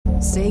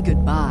Say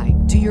goodbye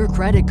to your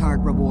credit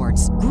card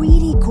rewards.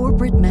 Greedy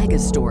corporate mega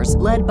stores,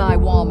 led by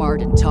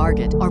Walmart and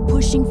Target, are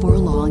pushing for a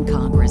law in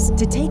Congress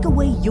to take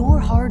away your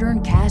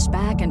hard-earned cash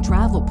back and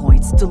travel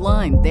points to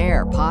line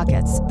their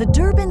pockets. The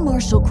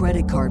Durbin-Marshall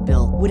credit card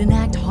bill would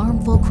enact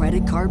harmful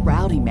credit card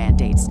routing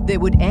mandates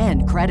that would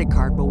end credit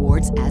card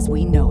rewards as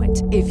we know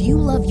it. If you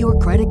love your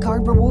credit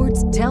card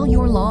rewards, tell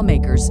your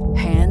lawmakers,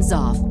 hands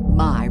off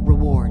my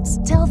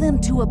rewards. Tell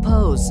them to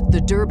oppose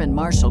the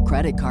Durbin-Marshall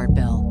credit card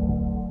bill.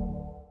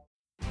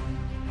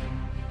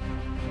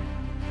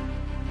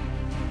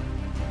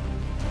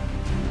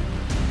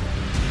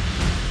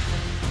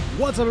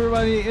 What's up,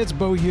 everybody? It's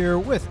Bo here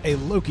with a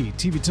Loki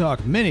TV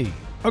Talk Mini.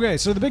 Okay,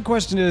 so the big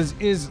question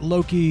is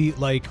Loki,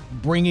 like,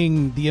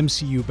 bringing the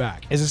MCU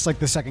back? Is this, like,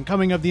 the second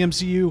coming of the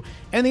MCU?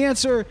 And the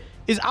answer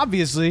is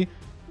obviously,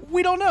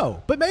 we don't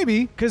know. But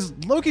maybe, because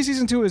Loki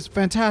Season 2 is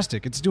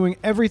fantastic. It's doing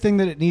everything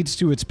that it needs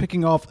to. It's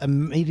picking off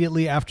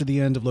immediately after the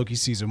end of Loki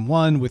Season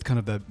 1 with kind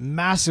of the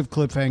massive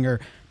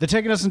cliffhanger. They're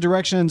taking us in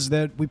directions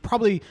that we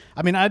probably,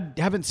 I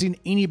haven't seen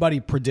anybody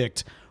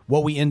predict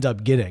what we end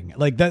up getting.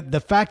 Like, that, the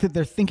fact that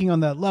they're thinking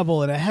on that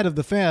level and ahead of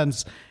the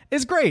fans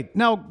is great.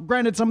 Now,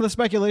 granted, some of the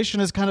speculation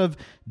has kind of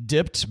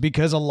dipped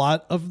because a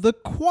lot of the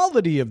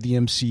quality of the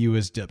MCU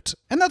is dipped.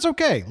 And that's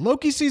okay.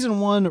 Loki Season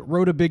 1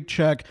 wrote a big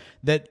check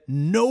that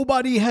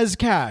nobody has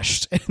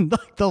cashed in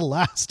like the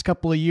last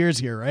couple of years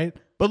here, right?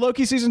 But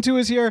Loki Season 2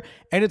 is here,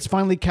 and it's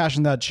finally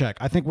cashing that check.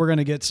 I think we're going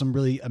to get some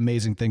really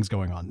amazing things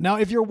going on. Now,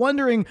 if you're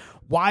wondering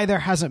why there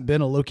hasn't been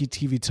a Loki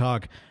TV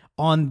Talk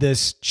on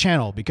this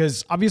channel,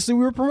 because obviously we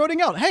were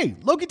promoting out, hey,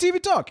 Loki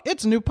TV Talk,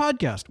 it's a new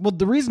podcast. Well,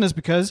 the reason is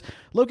because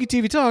Loki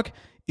TV Talk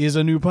is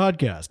a new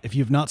podcast. If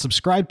you've not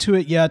subscribed to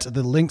it yet,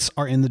 the links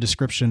are in the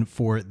description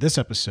for this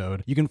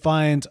episode. You can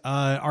find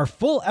our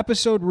full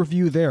episode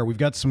review there. We've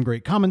got some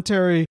great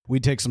commentary. We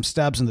take some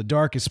stabs in the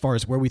dark as far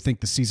as where we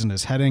think the season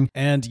is heading.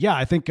 And yeah,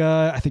 I think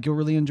you'll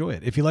really enjoy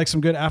it. If you like some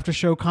good after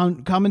show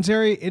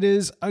commentary, it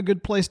is a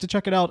good place to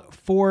check it out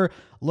for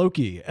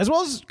Loki, as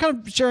well as kind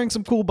of sharing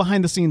some cool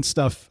behind the scenes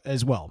stuff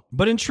as well.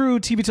 But in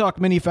true TV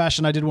Talk Mini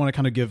fashion, I did want to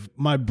kind of give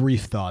my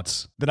brief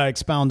thoughts that I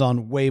expound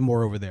on way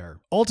more over there.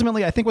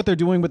 Ultimately, I think what they're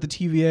doing with the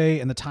TVA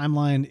and the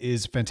timeline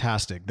is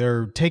fantastic.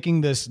 They're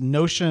taking this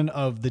notion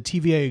of the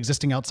TVA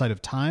existing outside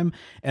of time,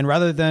 and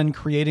rather than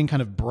creating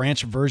kind of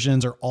branch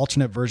versions or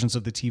alternate versions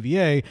of the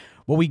TVA,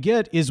 what we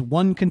get is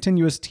one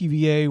continuous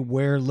TVA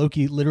where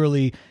Loki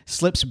literally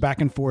slips back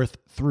and forth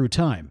through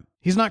time.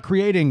 He's not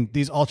creating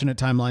these alternate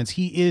timelines.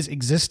 He is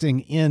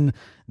existing in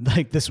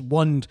like this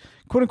one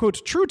quote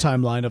unquote true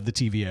timeline of the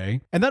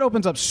TVA. And that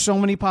opens up so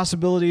many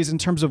possibilities in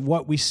terms of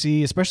what we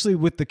see, especially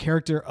with the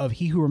character of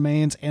He Who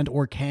Remains and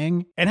or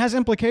Kang, and has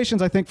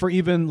implications, I think, for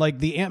even like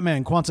the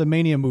Ant-Man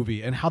Quantumania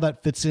movie and how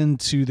that fits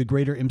into the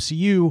greater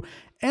MCU,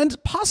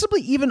 and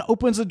possibly even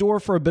opens the door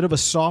for a bit of a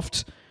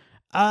soft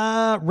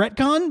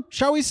retcon,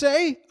 shall we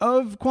say,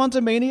 of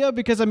Quantumania,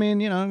 because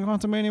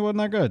Quantumania wasn't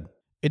that good.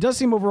 It does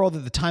seem overall that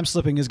the time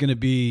slipping is going to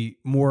be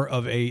more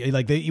of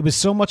it was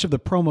so much of the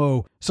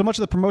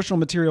promotional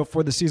material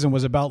for the season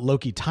was about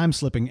Loki time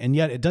slipping, and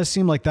yet it does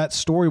seem like that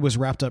story was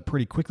wrapped up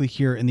pretty quickly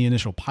here in the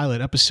initial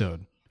pilot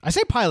episode. I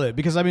say pilot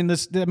because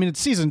it's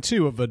season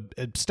 2 of an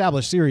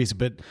established series,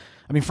 but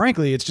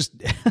frankly, it's just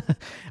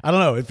I don't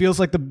know. It feels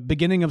like the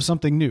beginning of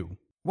something new,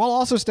 while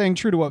also staying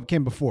true to what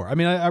came before.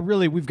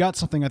 We've got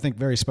something I think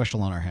very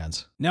special on our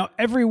hands. Now,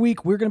 every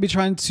week we're going to be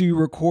trying to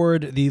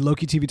record the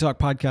Loki TV Talk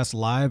podcast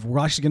live. We're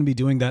actually going to be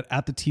doing that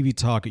at the TV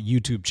Talk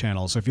YouTube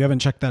channel. So if you haven't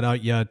checked that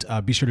out yet,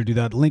 be sure to do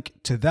that. Link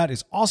to that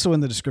is also in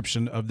the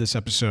description of this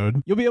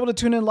episode. You'll be able to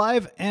tune in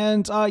live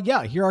and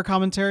hear our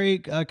commentary,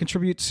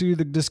 contribute to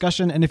the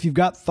discussion. And if you've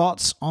got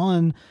thoughts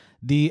on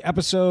the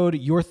episode,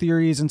 your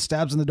theories and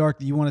stabs in the dark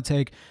that you want to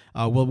take,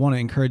 we'll want to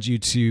encourage you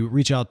to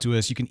reach out to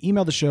us. You can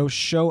email the show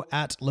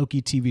at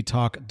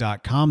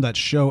LokiTVTalk.com. That's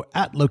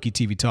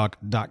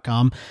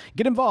show@LokiTVTalk.com.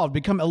 Get involved,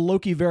 become a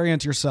Loki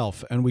variant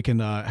yourself, and we can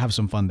have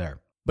some fun there.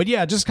 But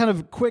yeah, just kind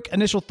of quick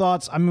initial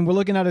thoughts. We're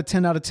looking at a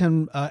 10 out of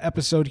 10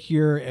 episode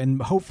here,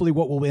 and hopefully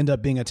what will end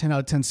up being a 10 out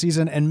of 10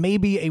 season, and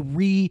maybe a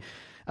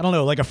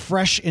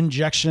fresh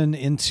injection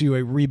into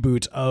a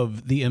reboot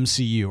of the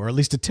MCU, or at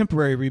least a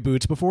temporary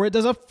reboot before it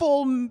does a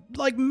full,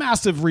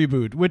 massive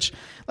reboot, which,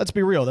 let's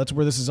be real, that's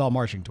where this is all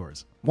marching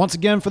towards. Once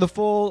again, for the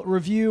full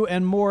review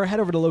and more,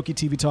 head over to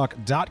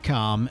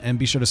LokiTVTalk.com and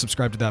be sure to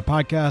subscribe to that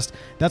podcast.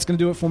 That's going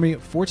to do it for me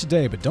for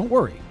today, but don't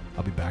worry,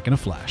 I'll be back in a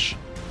flash.